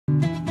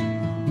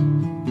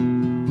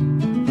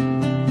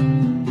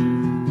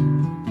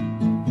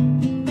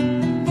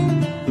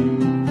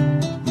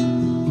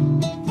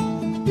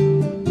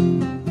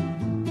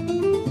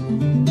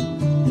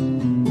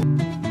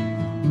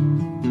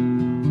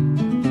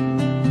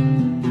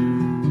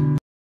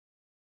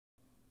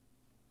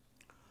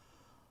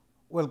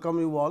welcome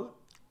you all.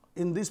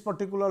 In this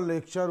particular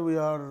lecture, we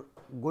are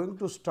going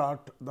to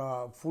start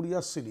the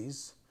Fourier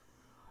series.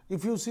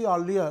 If you see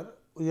earlier,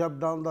 we have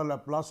done the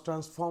Laplace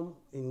transform,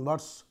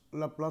 inverse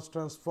Laplace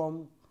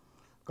transform,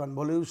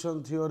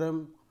 convolution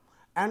theorem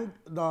and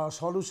the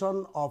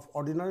solution of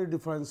ordinary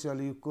differential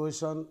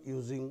equation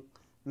using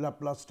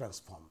Laplace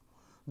transform.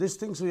 These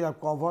things we have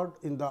covered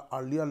in the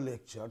earlier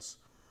lectures.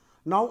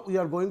 Now, we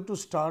are going to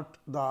start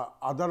the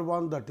other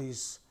one, that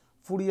is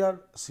Fourier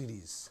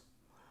series.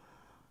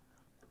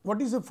 What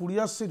is a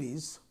Fourier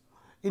series?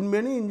 In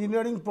many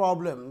engineering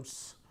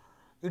problems,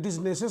 it is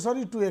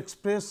necessary to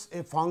express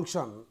a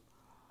function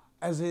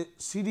as a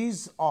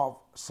series of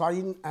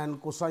sine and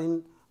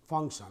cosine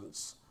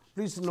functions.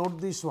 Please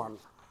note this one,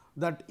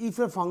 that if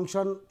a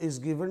function is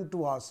given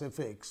to us f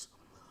x,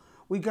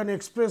 we can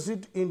express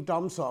it in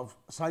terms of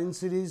sine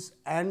series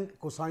and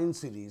cosine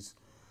series.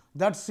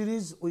 That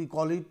series we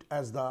call it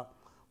as the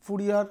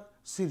Fourier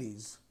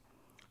series.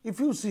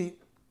 If you see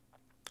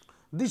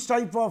this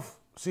type of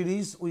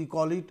series, we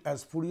call it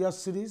as Fourier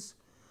series,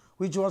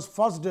 which was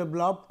first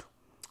developed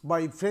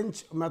by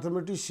French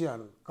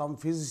mathematician cum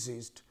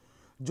physicist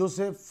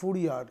Joseph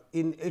Fourier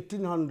in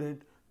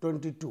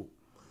 1822.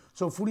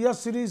 So, Fourier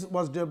series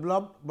was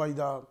developed by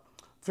the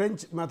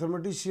French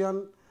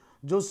mathematician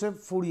Joseph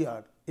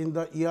Fourier in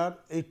the year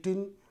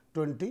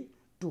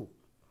 1822.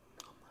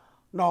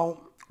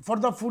 Now, for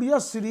the Fourier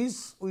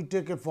series, we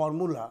take a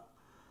formula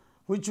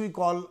which we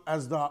call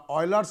as the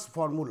Euler's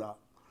formula.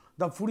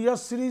 The Fourier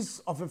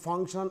series of a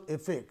function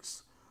f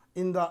x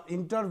in the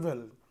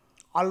interval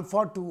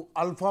alpha to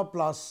alpha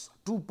plus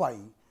 2 pi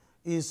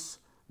is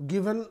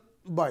given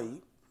by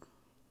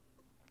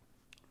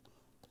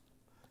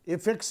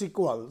f x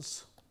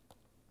equals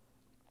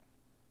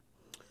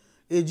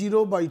a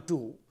 0 by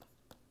 2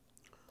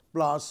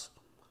 plus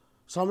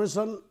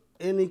summation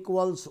n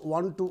equals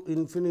 1 to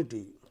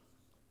infinity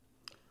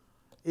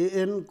a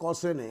n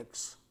cos n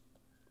x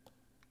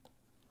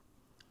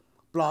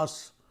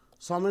plus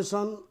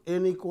summation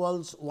n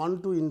equals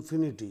 1 to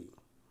infinity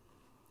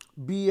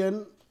b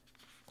n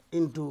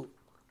into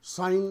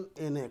sin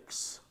n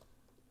x.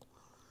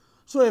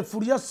 So, a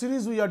Fourier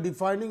series we are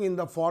defining in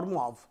the form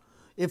of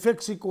f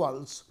x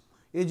equals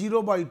a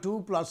 0 by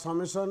 2 plus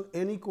summation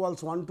n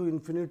equals 1 to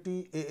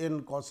infinity a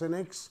n cos n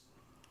x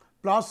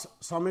plus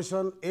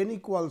summation n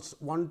equals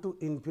 1 to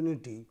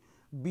infinity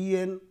b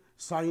n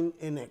sin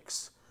n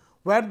x,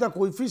 where the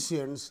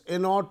coefficients a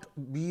naught,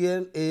 b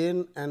n, a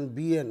n and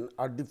b n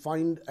are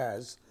defined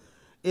as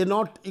a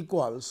naught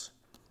equals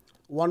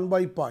 1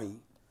 by pi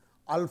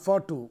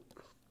alpha to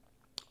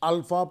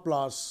alpha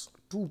plus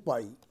 2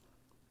 pi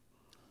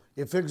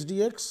f x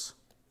dx,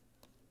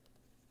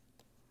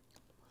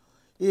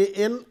 a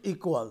n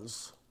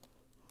equals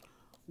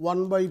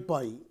 1 by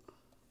pi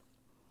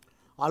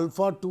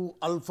alpha to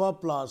alpha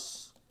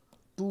plus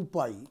 2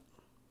 pi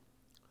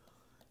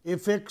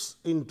f x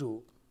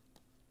into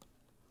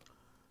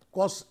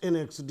cos n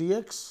x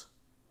dx,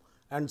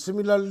 and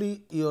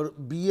similarly your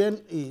b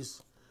n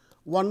is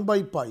 1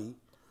 by pi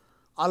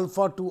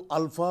alpha to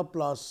alpha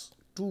plus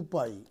 2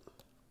 pi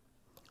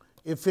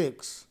f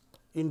x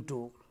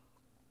into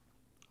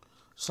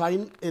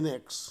sin n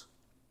x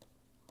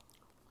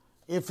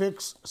f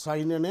x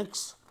sin n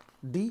x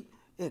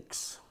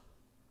dx.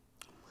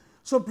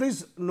 So,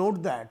 please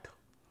note that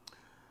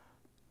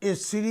a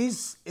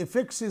series f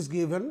x is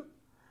given,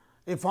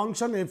 a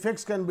function f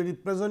x can be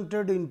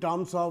represented in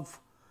terms of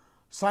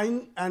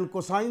sine and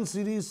cosine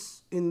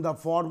series in the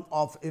form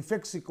of f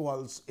x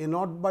equals a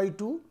naught by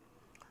 2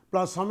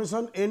 plus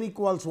summation n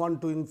equals 1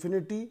 to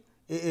infinity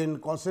a n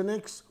cos n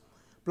x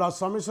plus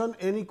summation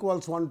n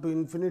equals 1 to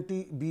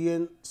infinity b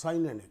n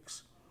sin n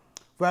x,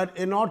 where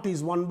a naught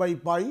is 1 by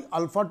pi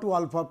alpha to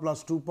alpha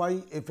plus 2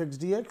 pi f x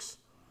dx,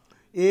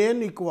 a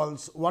n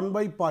equals 1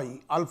 by pi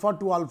alpha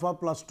to alpha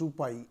plus 2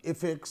 pi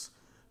f x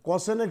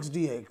cos n x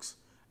dx,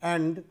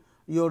 and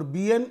your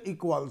b n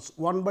equals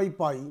 1 by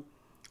pi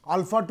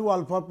alpha to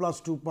alpha plus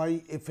 2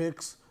 pi f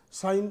x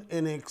sin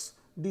n x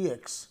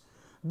dx.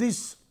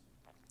 This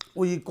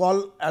we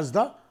call as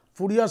the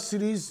Fourier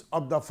series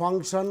of the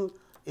function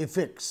f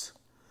x.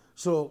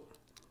 So,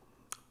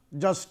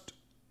 just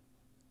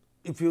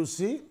if you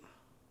see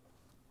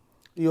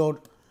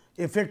your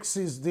f x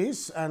is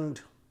this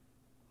and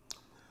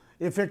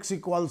f x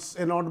equals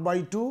a naught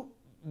by 2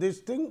 this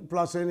thing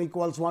plus n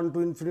equals 1 to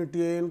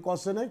infinity a n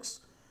cos n x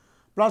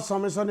plus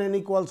summation n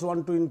equals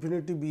 1 to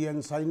infinity b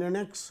n sin n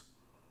x,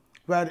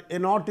 where a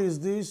naught is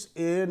this,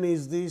 a n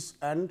is this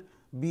and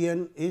b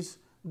n is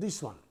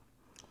this one.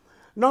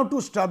 Now, to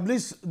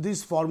establish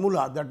this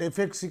formula that f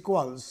x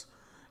equals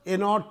a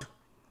naught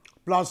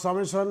plus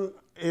summation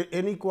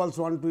n equals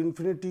 1 to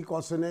infinity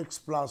cos n x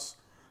plus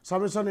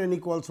summation n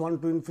equals 1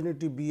 to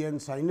infinity b n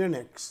sin n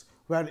x,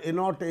 where a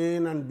naught, a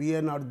n and b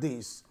n are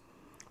these.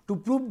 To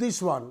prove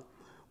this one,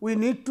 we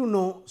need to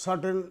know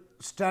certain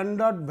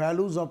standard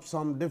values of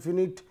some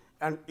definite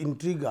and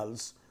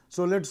integrals.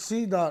 So, let us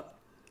see the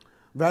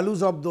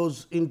values of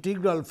those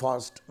integral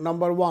first.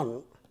 Number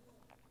 1,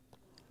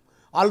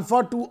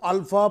 alpha to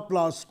alpha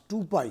plus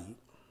 2 pi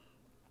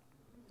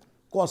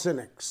cos n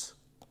x.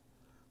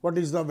 What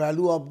is the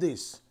value of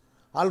this?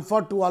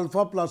 Alpha to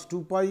alpha plus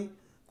 2 pi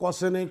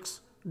cos n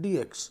x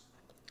dx.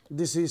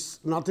 This is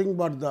nothing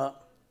but the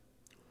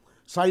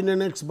sin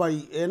n x by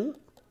n,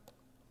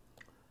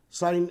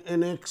 sin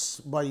n x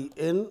by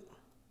n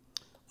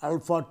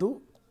alpha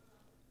to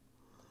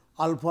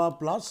alpha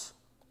plus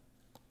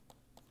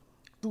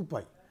 2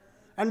 pi.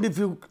 And if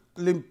you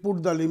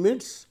put the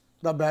limits,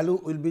 the value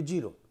will be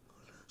 0.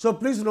 So,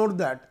 please note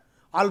that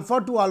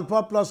alpha to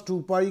alpha plus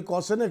 2 pi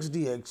cos n x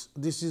dx,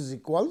 this is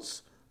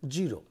equals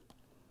 0.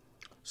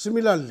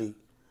 Similarly,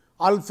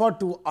 alpha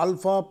to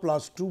alpha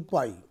plus 2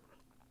 pi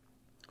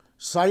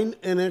sin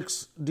n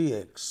x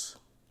dx,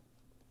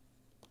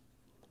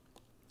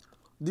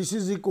 this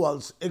is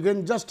equals,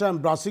 again just I am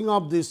brushing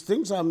up these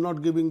things, I am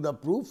not giving the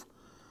proof,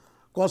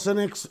 cos n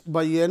x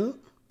by n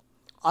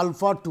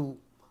alpha to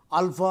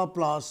alpha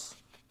plus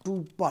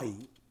 2 pi,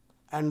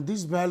 and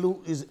this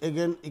value is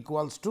again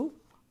equals to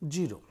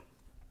 0.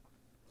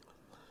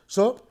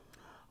 So,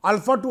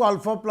 alpha to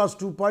alpha plus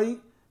 2 pi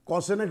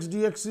cos n x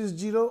dx is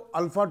 0,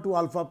 alpha to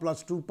alpha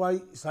plus 2 pi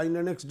sin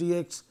n x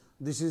dx,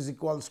 this is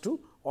equals to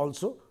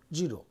also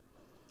 0.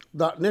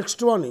 The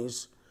next one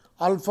is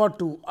alpha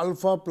to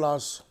alpha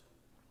plus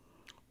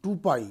 2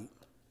 pi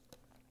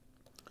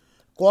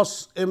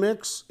cos m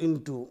x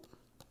into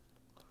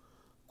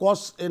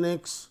cos n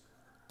x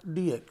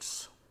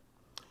dx.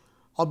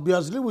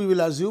 Obviously, we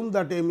will assume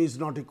that m is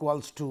not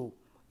equals to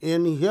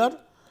n here,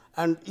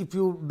 and if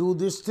you do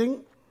this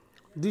thing,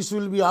 this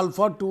will be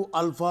alpha to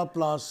alpha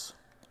plus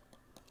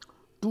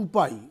 2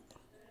 pi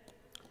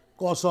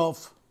cos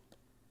of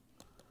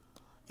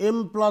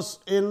m plus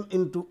n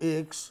into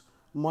x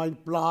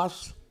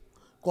plus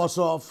cos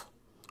of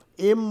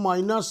m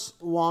minus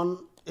 1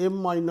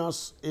 m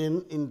minus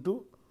n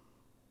into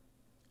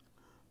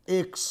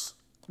x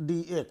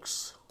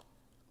dx.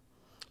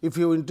 If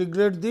you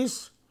integrate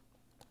this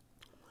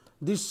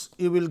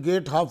you will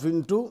get half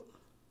into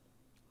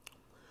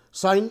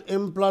sin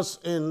m plus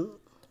n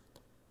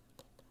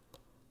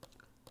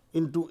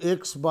into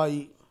x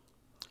by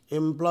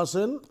m plus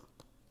n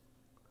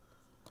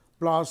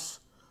plus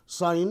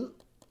sin,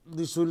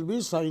 this will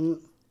be sin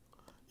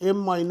m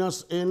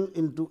minus n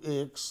into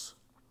x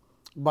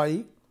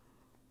by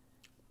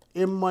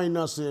m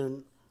minus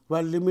n,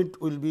 where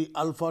limit will be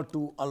alpha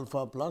to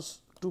alpha plus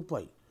 2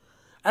 pi,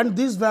 and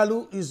this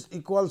value is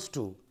equals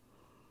to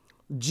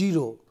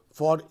 0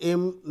 for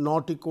m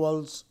not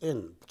equals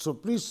n. So,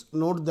 please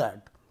note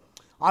that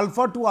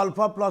alpha to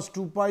alpha plus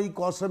 2 pi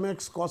cos m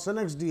x cos n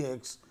x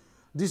dx,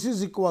 this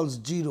is equals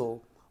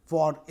 0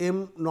 for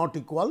m not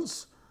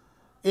equals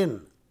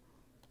n.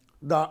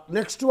 The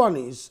next one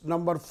is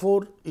number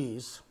 4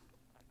 is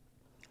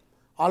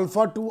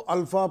alpha to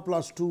alpha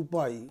plus 2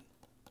 pi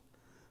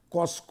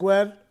cos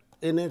square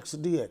n x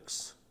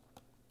dx.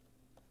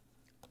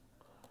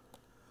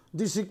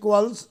 This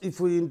equals,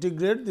 if we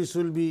integrate, this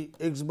will be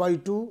x by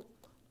 2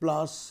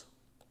 plus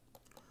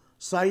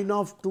sin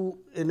of 2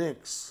 n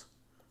x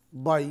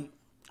by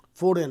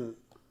 4 n.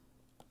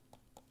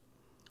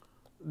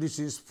 This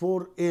is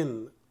 4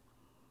 n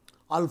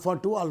alpha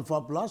to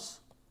alpha plus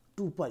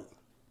 2 pi.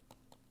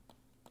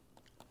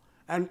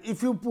 And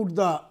if you put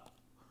the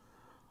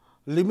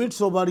limits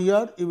over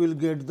here, you will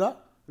get the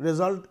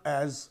result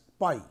as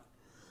pi.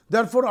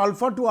 Therefore,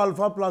 alpha to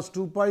alpha plus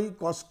 2 pi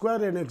cos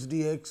square n x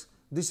dx,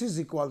 this is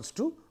equals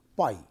to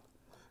pi.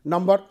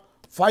 Number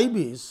 5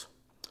 is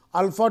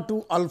alpha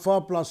to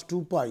alpha plus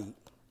 2 pi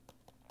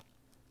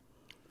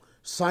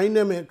sin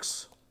m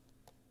x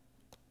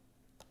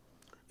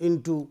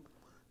into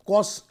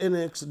cos n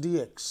x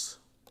dx.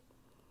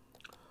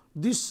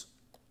 This,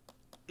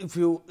 if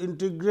you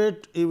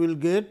integrate, you will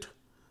get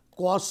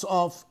cos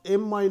of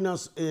m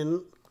minus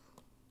n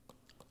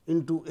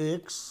into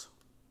x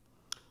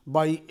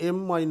by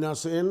m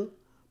minus n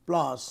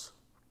plus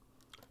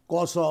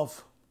cos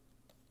of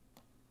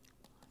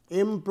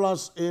m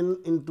plus n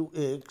into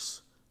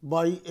x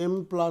by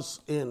m plus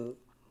n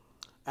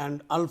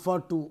and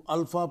alpha to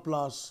alpha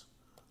plus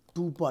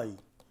 2 pi.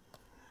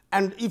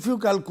 And if you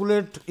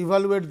calculate,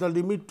 evaluate the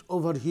limit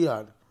over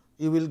here,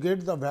 you will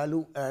get the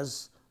value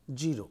as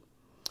 0.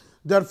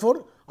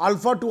 Therefore,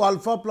 alpha to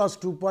alpha plus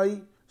 2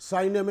 pi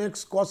sin m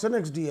x cos n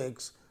x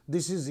dx,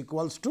 this is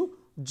equals to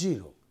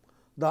 0.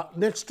 The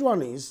next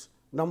one is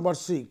number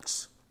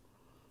 6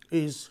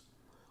 is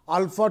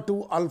alpha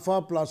to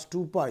alpha plus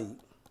 2 pi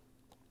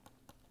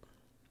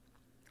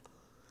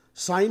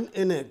sin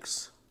n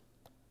x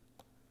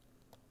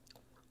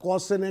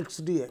cos n x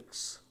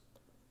dx.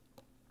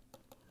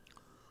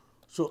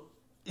 So,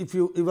 if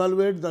you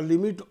evaluate the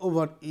limit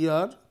over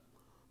here,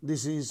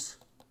 this is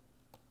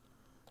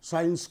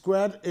sin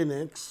square n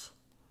x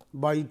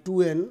by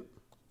 2 n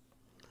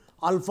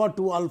alpha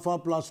to alpha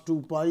plus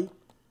 2 pi,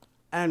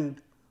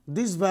 and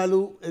this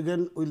value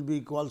again will be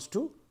equals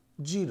to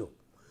 0.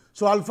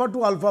 So, alpha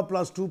to alpha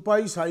plus 2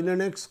 pi sin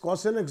n x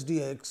cos n x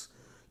dx,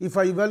 if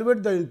I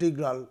evaluate the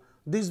integral,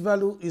 this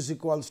value is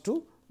equals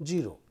to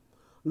 0.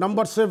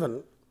 Number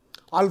 7,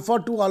 alpha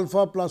to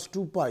alpha plus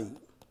 2 pi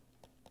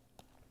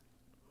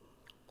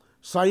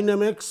sin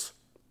m x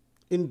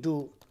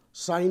into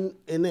sin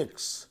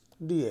nx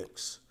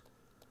dx,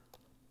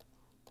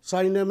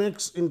 sin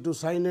mx into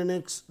sin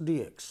nx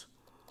dx.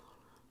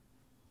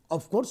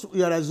 Of course,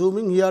 we are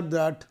assuming here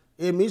that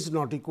m is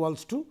not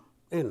equals to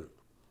n.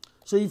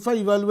 So, if I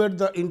evaluate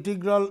the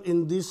integral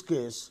in this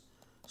case,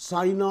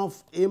 sin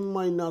of m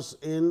minus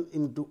n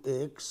into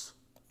x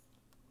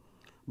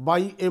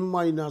by m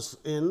minus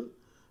n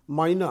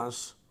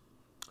minus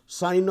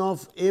sin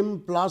of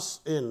m plus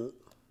n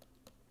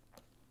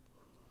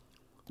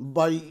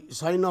by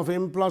sin of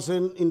m plus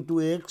n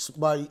into x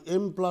by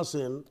m plus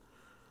n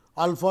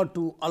alpha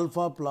to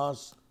alpha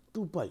plus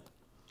 2 pi.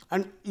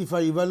 And if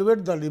I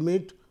evaluate the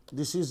limit,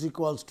 this is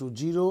equals to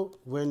 0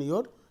 when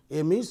your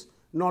m is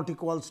not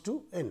equals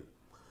to n.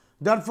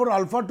 Therefore,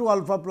 alpha to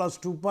alpha plus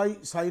 2 pi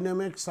sin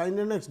mx sin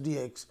nx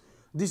dx,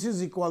 this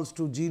is equals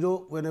to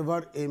 0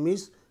 whenever m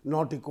is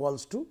not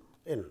equals to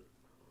n.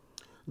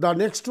 The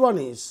next one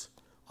is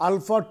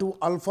alpha to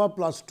alpha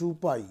plus 2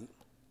 pi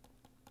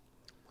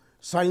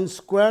sin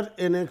square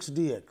nx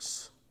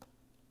dx.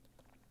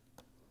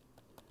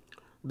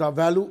 The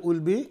value will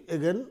be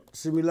again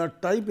similar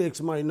type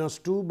x minus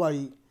 2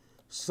 by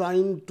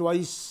sin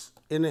twice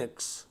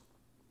nx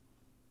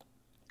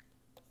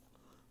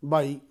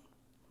by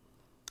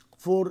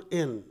 4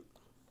 n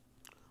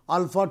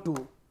alpha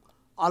to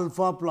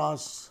alpha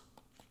plus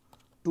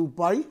 2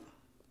 pi,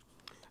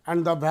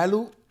 and the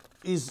value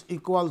is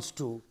equals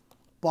to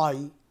pi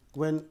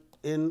when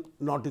n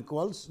not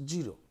equals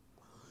 0.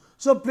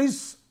 So,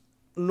 please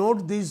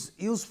note this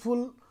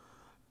useful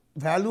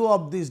value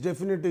of these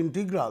definite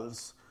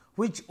integrals,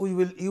 which we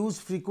will use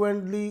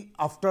frequently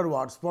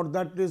afterwards. For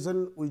that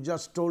reason, we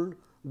just told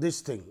this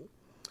thing.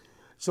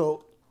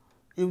 So,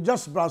 you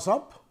just brush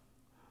up.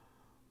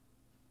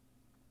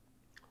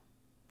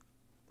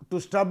 To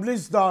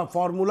establish the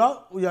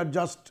formula, we are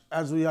just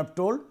as we have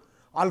told,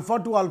 alpha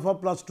to alpha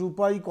plus 2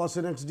 pi cos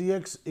nx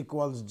dx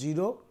equals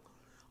 0,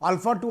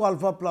 alpha to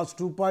alpha plus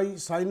 2 pi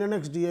sin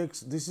nx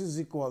dx, this is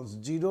equals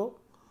 0.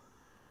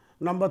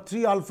 Number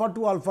 3, alpha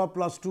to alpha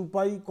plus 2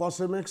 pi cos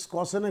mx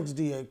cos nx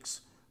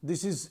dx,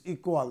 this is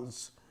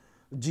equals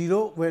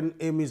 0 when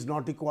m is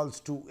not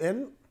equals to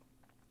n.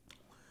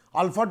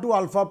 Alpha to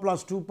alpha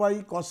plus 2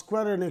 pi cos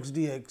square nx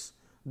dx,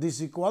 this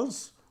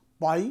equals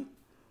pi.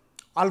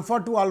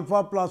 Alpha to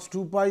alpha plus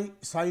 2 pi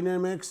sin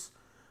mx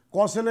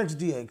cos nx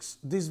dx,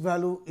 this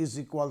value is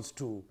equals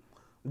to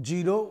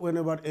 0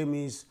 whenever m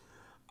is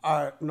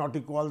not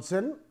equals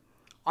n.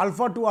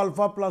 Alpha to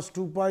alpha plus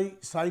 2 pi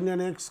sin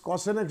nx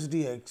cos nx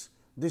dx,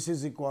 this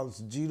is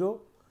equals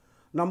 0.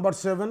 Number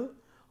 7,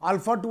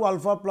 alpha to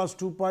alpha plus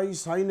 2 pi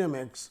sin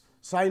mx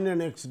sin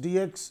nx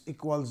dx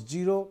equals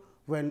 0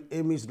 when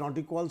m is not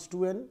equals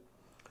to n.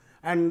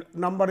 And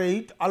number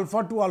 8,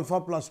 alpha to alpha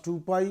plus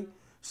 2 pi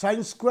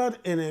sin square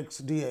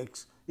nx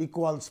dx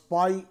equals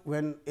pi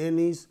when n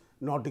is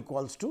not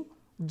equals to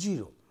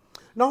 0.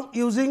 Now,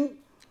 using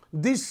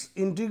these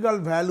integral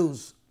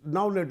values,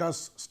 now let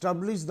us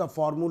establish the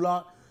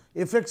formula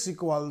f x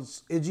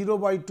equals a 0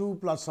 by 2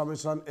 plus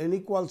summation n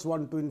equals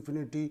 1 to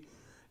infinity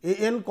a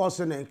n cos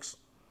n x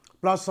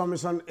plus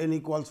summation n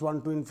equals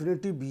 1 to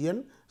infinity b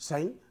n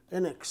sin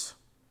n x.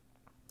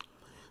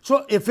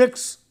 So, f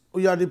x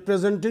we are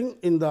representing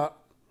in the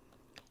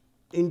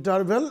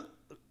interval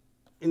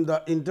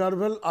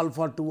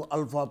alpha to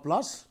alpha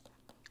plus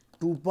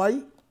 2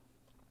 pi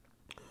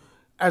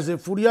as a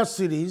Fourier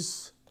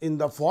series in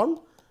the form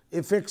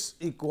f x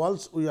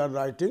equals, we are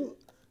writing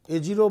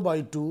a 0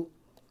 by 2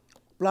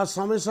 plus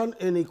summation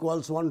n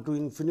equals 1 to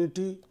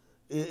infinity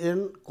a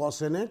n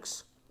cos n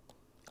x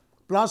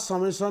plus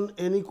summation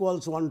n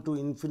equals 1 to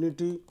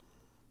infinity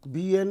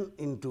b n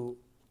into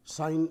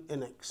sin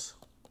n x.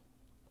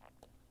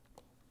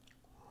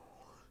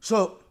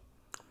 So,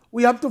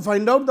 we have to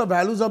find out the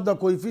values of the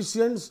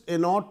coefficients a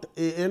naught,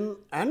 a n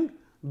and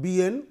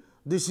b n.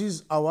 This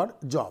is our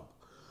job.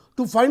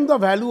 To find the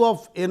value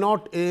of a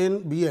naught, a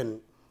n, b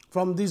n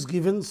from this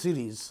given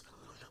series,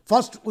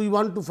 first we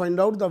want to find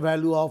out the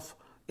value of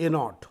a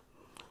naught.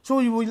 So,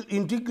 we will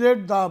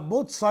integrate the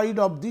both side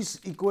of this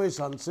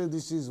equation, say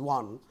this is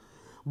 1,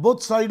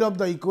 both side of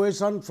the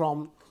equation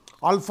from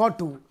alpha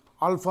to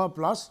alpha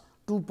plus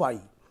 2 pi.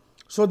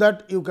 So,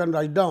 that you can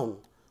write down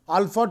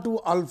alpha to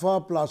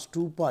alpha plus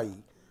 2 pi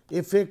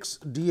f x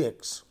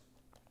dx.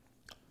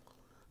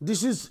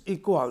 This is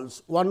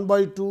equals 1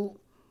 by 2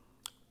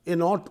 a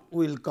naught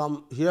will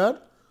come here,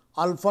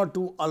 alpha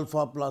to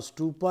alpha plus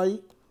 2 pi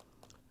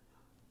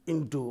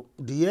into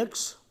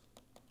dx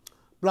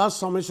plus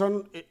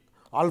summation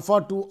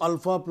alpha to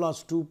alpha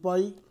plus 2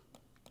 pi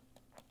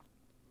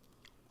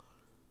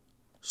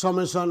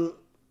summation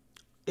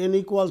n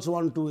equals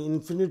 1 to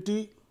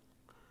infinity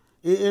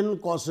a n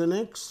cos n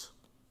x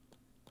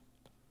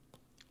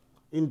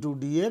into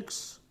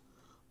dx.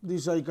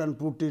 This I can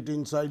put it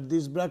inside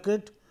this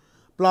bracket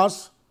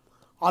plus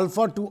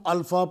alpha to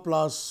alpha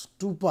plus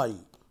 2 pi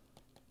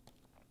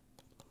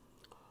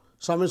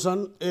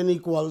summation n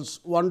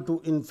equals 1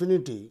 to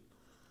infinity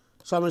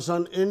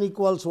summation n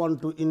equals 1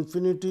 to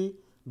infinity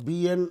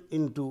b n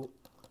into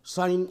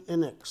sin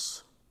n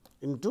x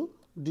into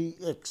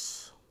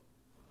dx.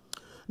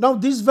 Now,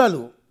 this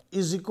value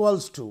is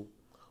equals to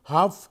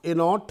half a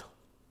naught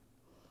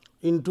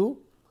into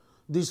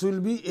this will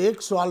be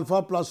x, so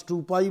alpha plus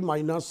 2 pi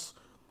minus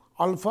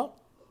alpha.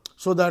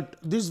 So, that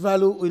this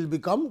value will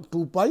become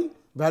 2 pi,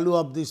 value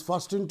of this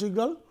first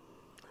integral.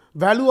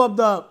 Value of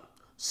the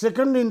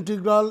second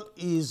integral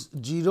is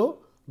 0,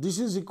 this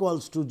is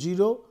equals to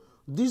 0,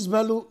 this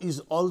value is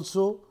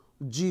also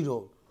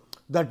 0.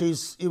 That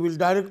is, you will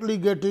directly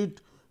get it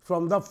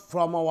from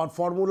our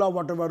formula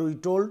whatever we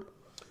told,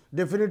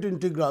 definite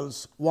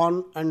integrals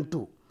 1 and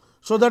 2.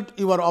 So, that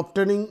you are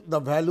obtaining the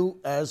value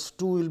as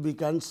 2 will be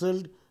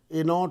cancelled,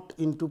 a naught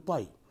into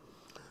pi.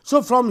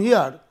 So, from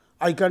here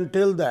I can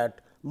tell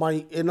that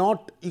my a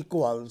naught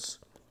equals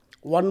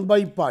 1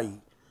 by pi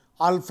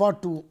alpha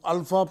to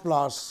alpha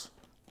plus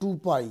 2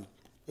 pi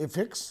f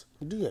x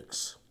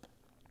dx.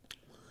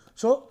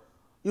 So,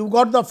 you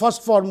got the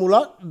first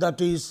formula,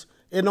 that is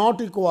a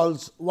naught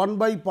equals 1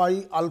 by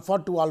pi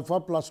alpha to alpha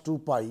plus 2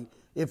 pi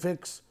f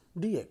x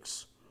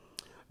dx.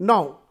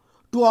 Now,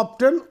 to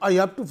obtain, I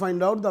have to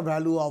find out the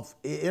value of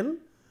a n.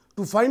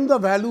 To find the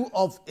value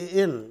of a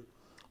n,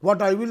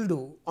 what I will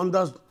do, on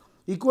the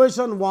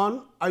equation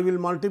 1, I will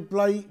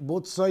multiply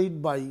both sides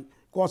by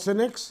cos n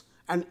x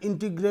and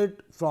integrate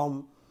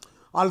from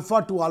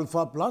alpha to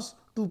alpha plus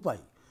 2 pi.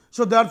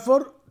 So,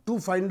 therefore, to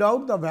find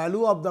out the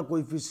value of the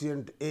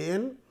coefficient a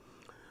n,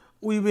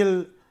 we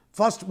will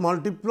first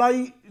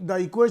multiply the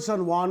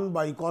equation 1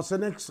 by cos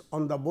n x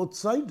on the both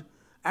side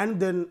and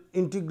then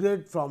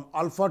integrate from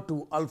alpha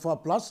to alpha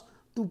plus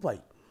 2 pi.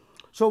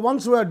 So,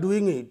 once we are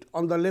doing it,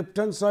 on the left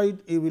hand side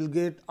you will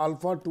get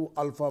alpha to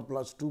alpha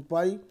plus 2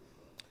 pi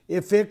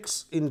f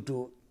x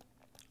into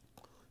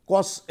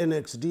cos n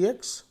x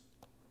dx.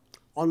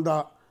 On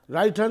the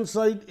right hand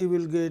side you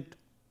will get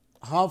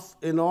half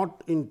a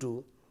naught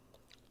into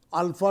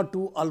alpha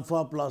to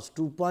alpha plus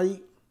 2 pi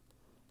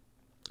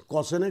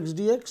cos n x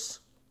dx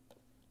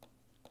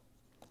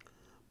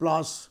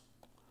plus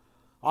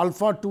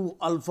alpha to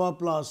alpha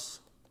plus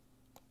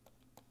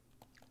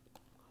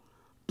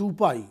 2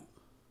 pi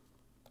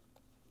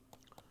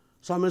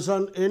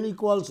summation n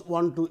equals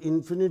 1 to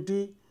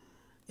infinity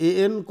a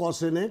n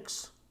cos n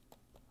x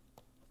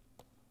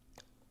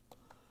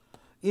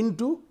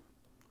into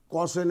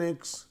cos n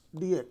x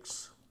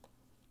dx.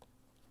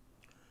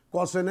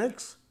 Cos n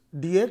x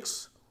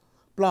dx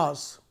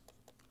plus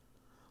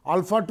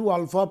alpha to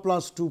alpha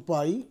plus 2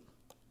 pi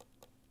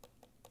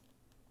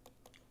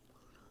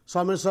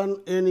summation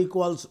n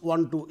equals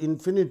 1 to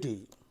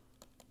infinity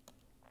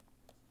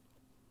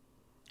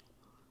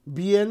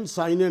b n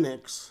sin n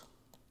x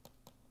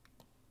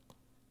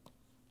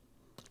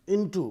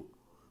into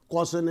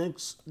cos n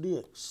x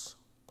dx.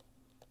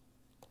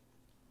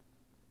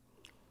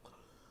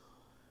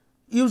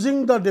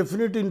 Using the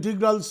definite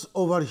integrals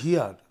over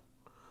here,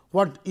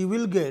 what you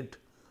will get,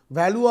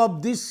 value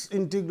of this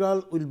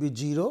integral will be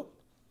 0,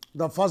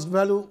 the first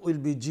value will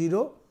be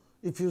 0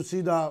 if you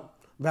see the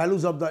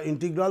values of the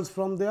integrals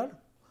from there.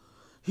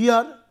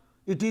 Here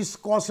it is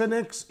cos n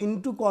x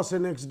into cos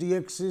n x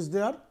dx is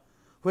there.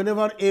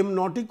 Whenever m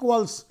not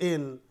equals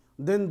n,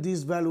 then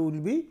this value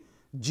will be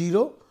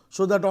 0.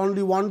 So, that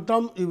only one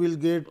term you will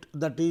get,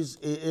 that is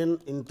a n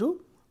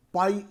into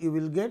pi you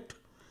will get,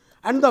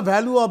 and the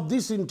value of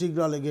this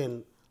integral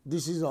again,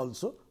 this is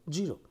also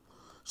 0.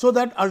 So,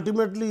 that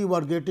ultimately you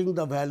are getting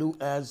the value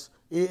as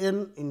a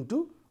n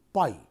into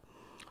pi.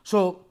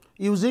 So,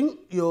 using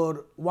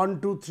your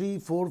 1, 2, 3,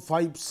 4,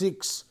 5,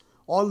 6,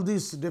 all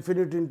these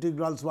definite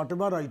integrals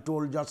whatever I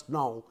told just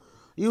now,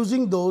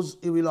 using those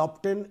you will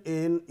obtain a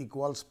n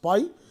equals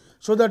pi.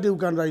 So, that you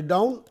can write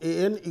down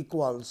a n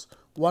equals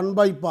 1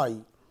 by pi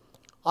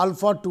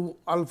alpha to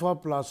alpha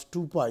plus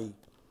 2 pi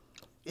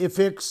f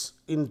x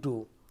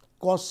into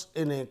cos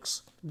n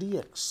x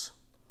dx.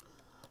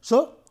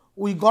 So,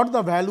 we got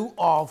the value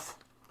of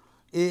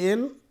a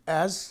n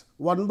as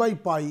 1 by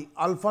pi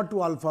alpha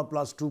to alpha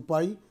plus 2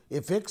 pi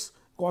f x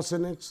cos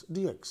n x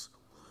dx.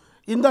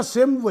 In the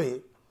same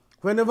way,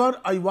 whenever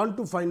I want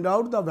to find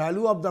out the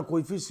value of the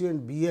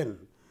coefficient b n,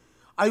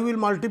 I will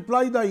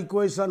multiply the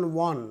equation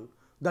 1,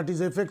 that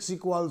is f x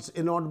equals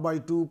a naught by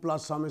 2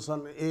 plus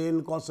summation a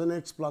n cos n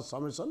x plus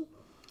summation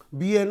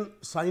b n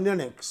sin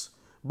n x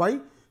by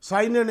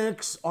sin n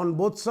x on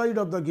both sides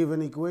of the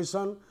given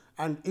equation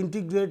and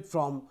integrate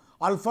from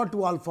alpha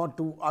to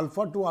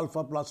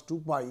alpha plus 2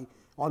 pi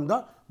on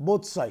the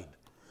both side.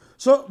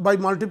 So, by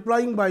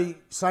multiplying by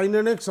sin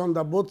n x on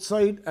the both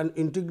side and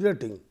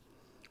integrating,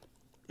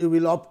 you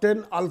will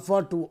obtain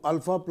alpha to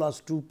alpha plus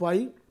 2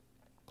 pi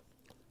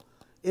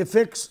f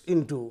x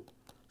into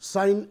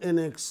sin n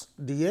x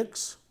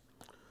dx.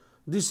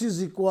 This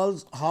is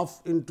equals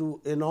half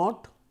into a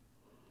naught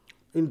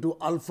into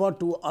alpha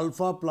to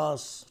alpha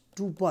plus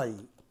 2 pi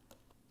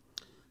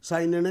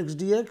sin n x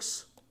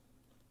dx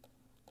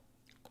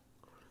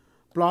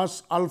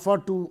plus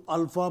alpha to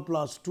alpha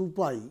plus 2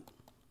 pi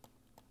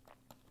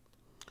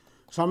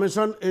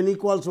summation n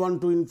equals 1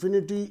 to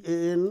infinity a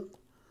n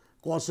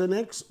cos n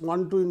x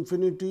 1 to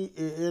infinity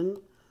a n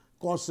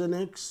cos n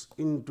x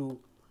into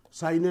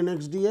sin n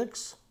x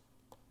dx.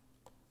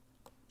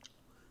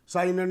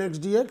 sin n x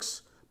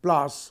dx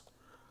plus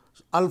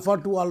alpha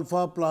to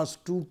alpha plus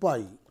 2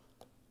 pi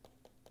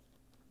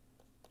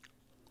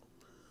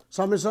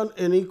summation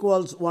n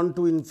equals 1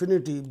 to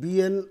infinity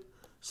bn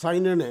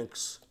sin n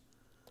x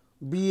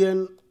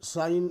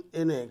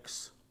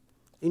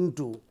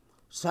into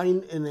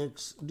sin n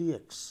x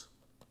dx.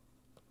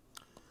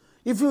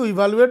 If you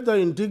evaluate the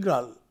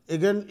integral,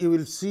 again you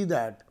will see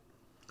that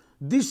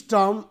this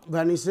term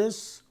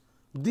vanishes,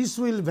 this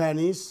will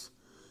vanish,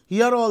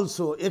 here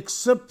also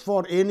except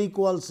for n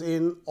equals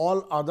n,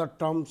 all other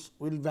terms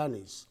will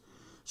vanish.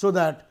 So,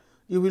 that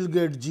you will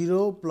get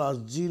 0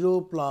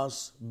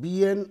 plus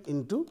bn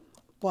into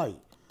pi.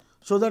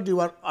 So, that you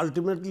are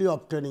ultimately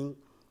obtaining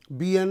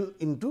bn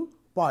into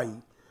pi,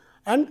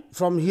 and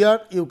from here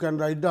you can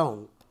write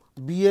down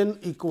bn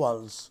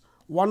equals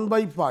 1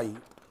 by pi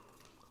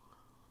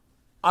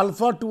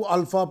alpha to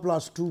alpha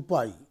plus 2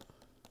 pi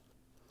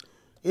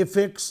f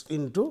x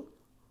into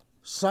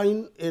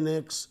sin n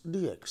x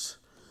dx.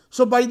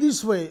 So, by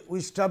this way we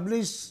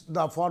establish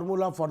the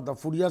formula for the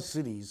Fourier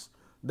series,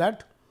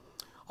 that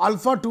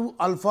alpha to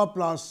alpha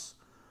plus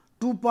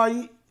 2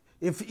 pi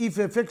if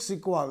f x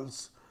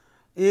equals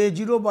a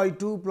 0 by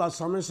 2 plus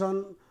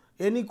summation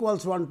n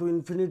equals 1 to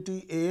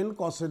infinity a n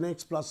cos n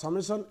x plus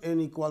summation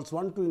n equals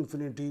 1 to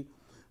infinity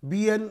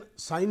b n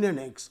sin n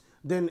x,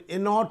 then a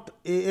naught,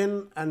 a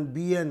n and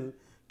b n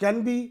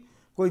can be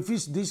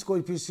these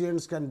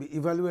coefficients can be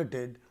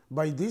evaluated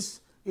by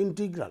this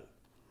integral.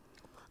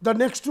 The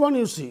next one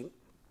you see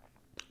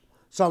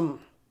some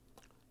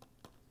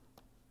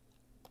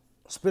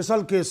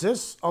special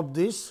cases of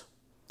this.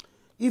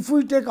 If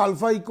we take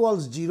alpha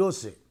equals 0,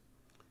 say,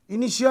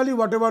 initially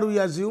whatever we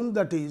assume,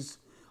 that is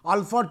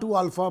alpha to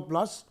alpha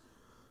plus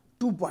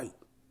 2 pi.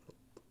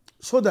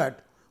 So,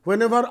 that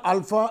whenever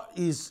alpha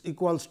is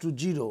equals to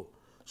 0,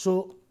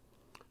 so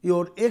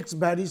your x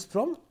varies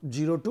from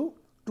 0 to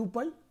 2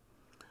 pi.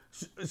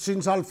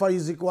 Since alpha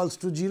is equals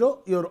to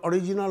 0, your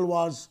original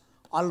was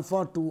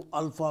alpha to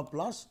alpha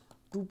plus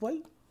 2 pi.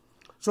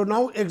 So,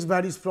 now x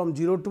varies from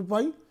 0 to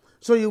pi.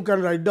 So, you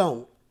can write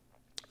down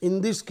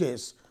in this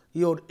case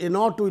your a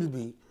naught will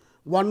be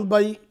 1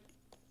 by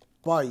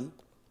pi,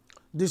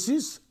 this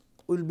is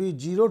will be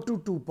 0 to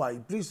 2 pi.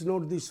 Please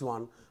note this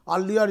one,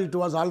 earlier it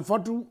was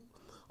alpha to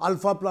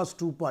alpha plus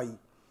 2 pi,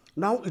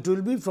 now it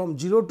will be from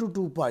 0 to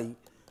 2 pi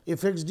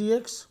f x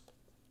dx.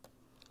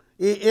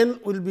 A n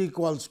will be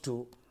equals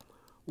to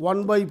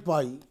 1 by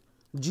pi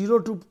 0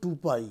 to 2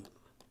 pi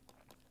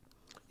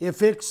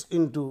f x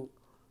into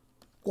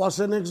cos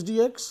n x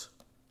dx,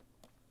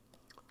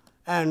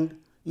 and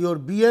your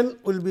b n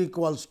will be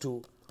equals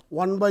to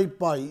 1 by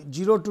pi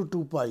 0 to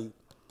 2 pi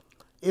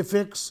f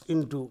x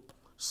into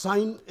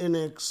sin n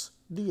x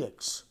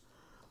dx.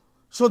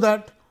 So,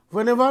 that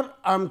whenever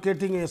I am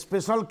getting a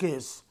special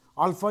case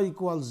alpha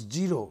equals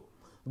 0,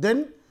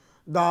 then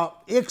the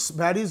x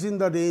varies in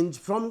the range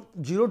from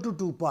 0 to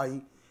 2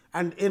 pi,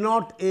 and a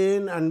naught, a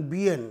n and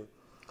b n,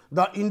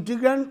 the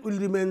integrand will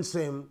remain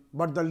same,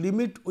 but the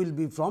limit will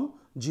be from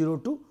 0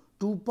 to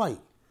 2 pi.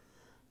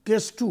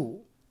 Case 2,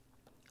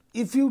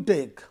 if you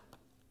take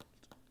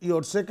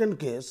your second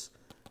case,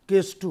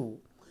 case 2,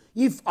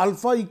 if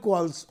alpha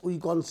equals, we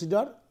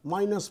consider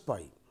minus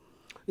pi.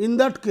 In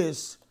that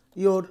case,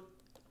 your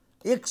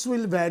x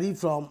will vary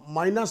from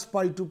minus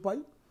pi to pi,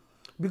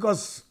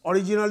 because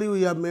originally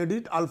we have made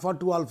it alpha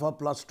to alpha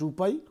plus 2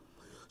 pi.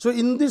 So,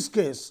 in this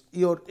case,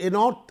 your a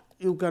naught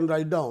you can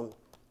write down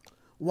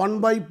 1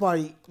 by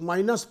pi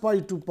minus pi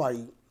to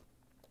pi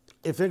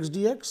f x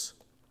dx,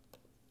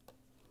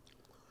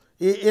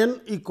 a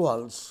n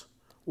equals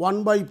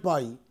 1 by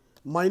pi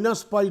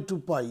minus pi to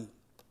pi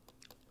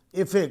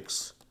f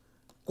x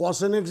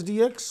cos n x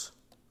dx,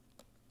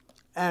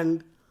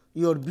 and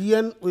your b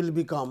n will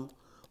become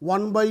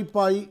 1 by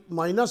pi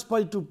minus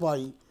pi to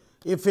pi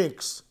f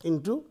x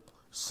into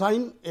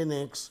sin n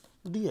x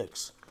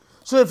dx.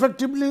 So,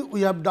 effectively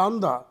we have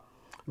done the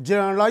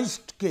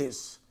generalized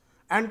case,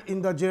 and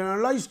in the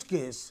generalized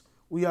case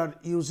we are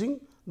using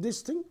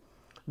this thing,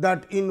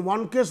 that in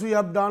one case we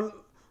have done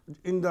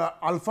in the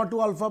alpha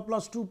to alpha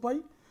plus 2 pi,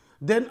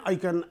 then I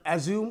can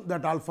assume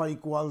that alpha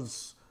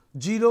equals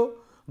 0,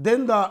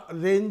 then the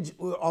range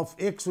of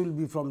x will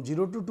be from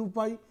 0 to 2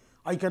 pi.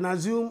 I can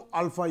assume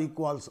alpha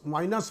equals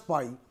minus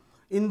pi,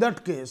 in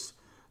that case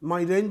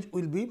my range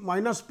will be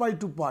minus pi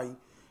to pi.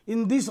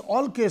 In these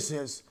all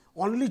cases,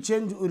 only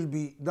change will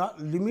be the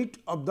limit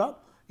of the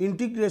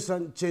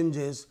integration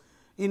changes.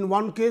 In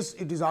one case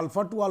it is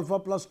alpha to alpha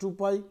plus 2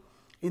 pi,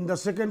 in the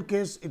second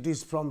case it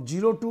is from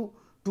 0 to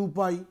 2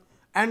 pi,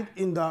 and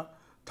in the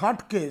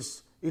third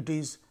case it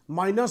is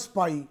minus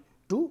pi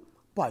to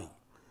pi.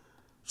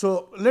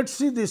 So, let us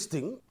see this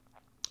thing.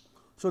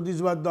 So,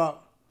 these were the,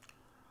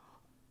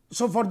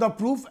 so for the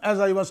proof, as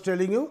I was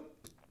telling you,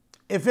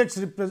 f x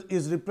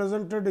is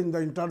represented in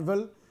the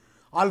interval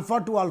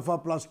alpha to alpha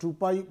plus 2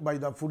 pi by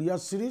the Fourier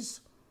series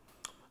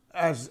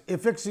as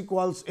f x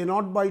equals a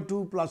naught by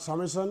 2 plus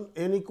summation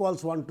n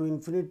equals 1 to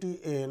infinity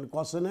a n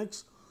cos n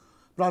x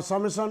plus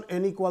summation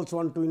n equals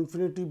 1 to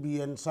infinity b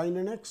n sin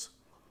n x.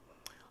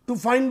 To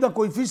find the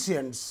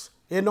coefficients,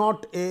 A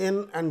naught, A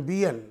n and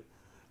B n,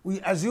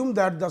 we assume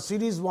that the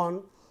series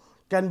 1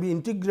 can be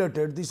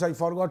integrated, this I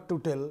forgot to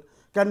tell,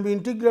 can be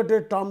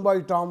integrated term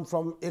by term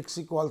from x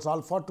equals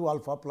alpha to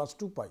alpha plus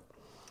 2 pi.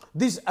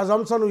 This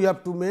assumption we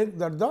have to make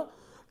that the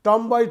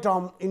term by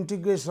term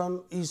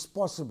integration is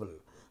possible.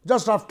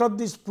 Just after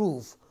this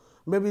proof,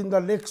 maybe in the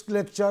next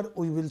lecture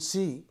we will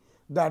see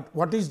that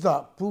what is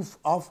the proof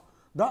of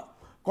the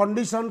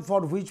condition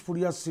for which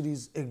Fourier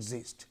series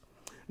exists.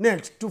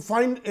 Next, to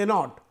find A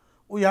naught,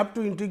 we have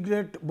to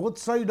integrate both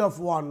sides of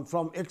 1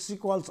 from x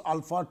equals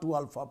alpha to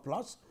alpha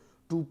plus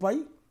 2 pi.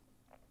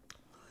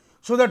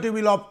 So that we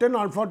will obtain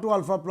alpha to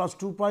alpha plus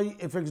 2 pi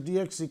f x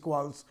dx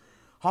equals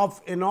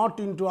half A naught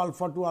into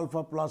alpha to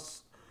alpha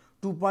plus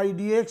 2 pi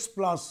dx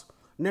plus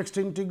next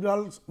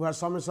integral where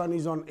summation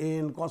is on a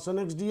n cos n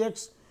x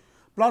dx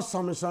plus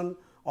summation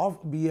of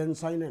b n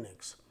sin n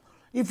x.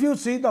 If you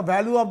see, the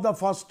value of the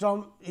first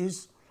term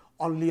is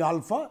only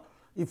alpha.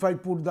 If I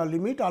put the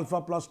limit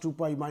alpha plus 2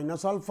 pi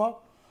minus alpha,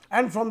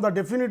 and from the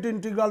definite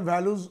integral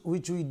values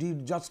which we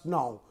did just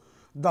now,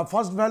 the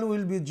first value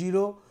will be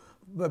 0,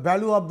 the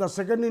value of the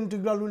second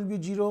integral will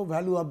be 0,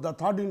 value of the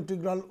third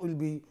integral will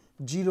be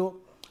 0.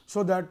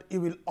 So that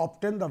you will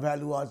obtain the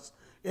value as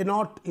A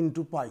naught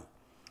into pi.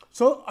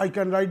 So, I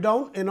can write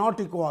down A naught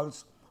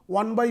equals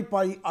 1 by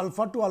pi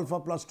alpha to alpha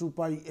plus 2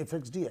 pi f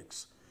x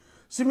dx.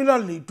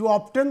 Similarly, to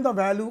obtain the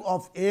value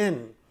of A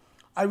n,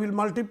 I will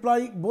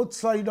multiply both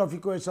sides of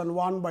equation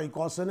 1 by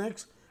cos n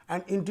x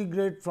and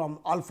integrate from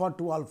alpha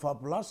to alpha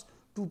plus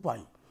 2 pi.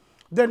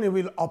 Then you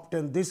will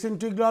obtain this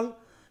integral.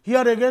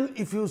 Here again,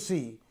 if you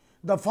see,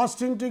 the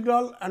first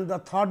integral and the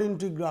third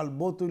integral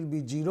both will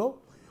be 0.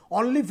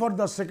 Only for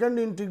the second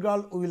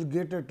integral we will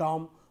get a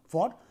term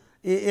for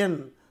A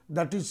n,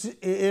 that is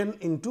A n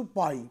into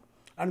pi,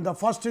 and the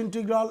first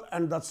integral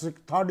and the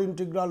third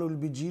integral will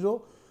be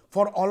 0.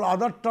 For all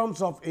other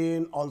terms of A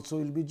n also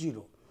will be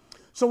 0.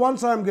 So,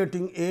 once I am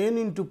getting A n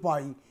into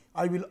pi,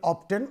 I will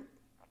obtain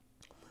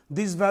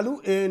this value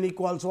A n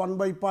equals 1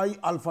 by pi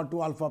alpha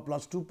to alpha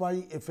plus 2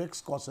 pi f x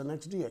cos n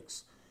x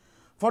dx.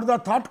 For the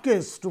third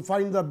case, to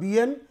find the B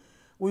n,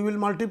 we will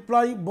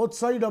multiply both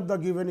sides of the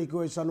given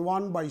equation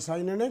 1 by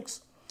sin n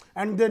x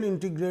and then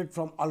integrate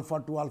from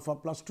alpha to alpha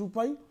plus 2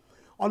 pi.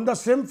 On the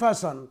same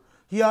fashion,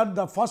 here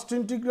the first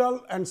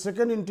integral and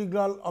second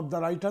integral of the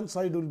right hand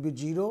side will be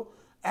 0,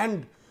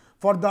 and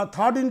for the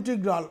third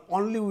integral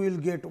only we will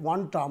get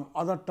one term,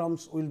 other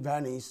terms will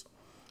vanish.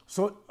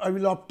 So, I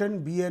will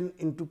obtain B n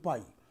into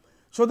pi.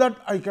 So, that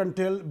I can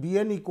tell B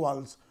n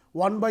equals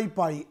 1 by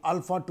pi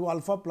alpha to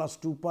alpha plus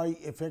 2 pi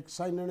f x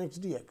sin n x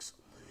dx.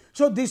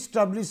 So, this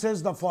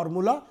establishes the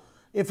formula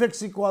f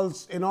x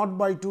equals A naught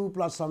by 2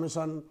 plus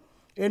summation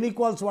n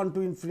equals 1 to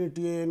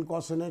infinity A n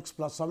cos n x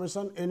plus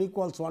summation n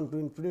equals 1 to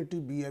infinity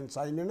B n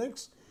sin n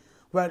x,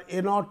 where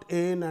A naught,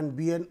 A n and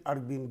B n are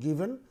being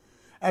given.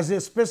 As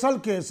a special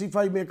case, if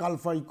I make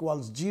alpha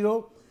equals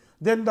 0,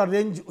 then the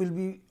range will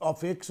be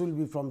of x will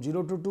be from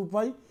 0 to 2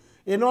 pi.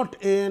 A naught,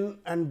 A n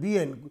and B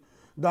n,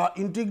 the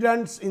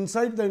integrands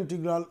inside the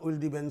integral will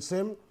remain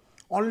same,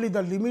 only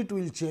the limit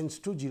will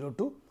change to 0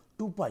 to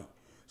 2 pi.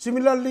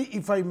 Similarly,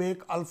 if I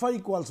make alpha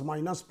equals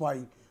minus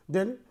pi,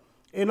 then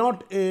A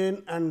naught, A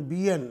n and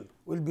B n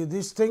will be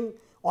this thing,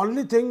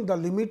 only thing the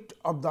limit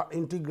of the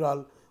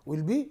integral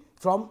will be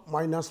from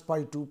minus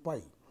pi to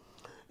pi.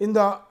 In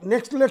the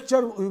next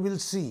lecture, we will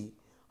see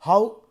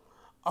how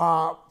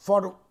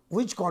for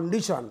which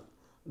condition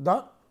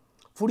the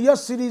Fourier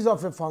series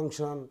of a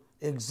function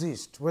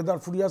exists, whether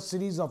Fourier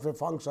series of a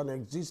function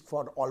exists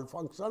for all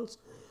functions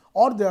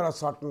or there are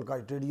certain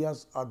criteria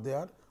are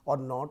there or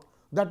not,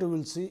 that we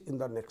will see in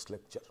the next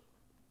lecture.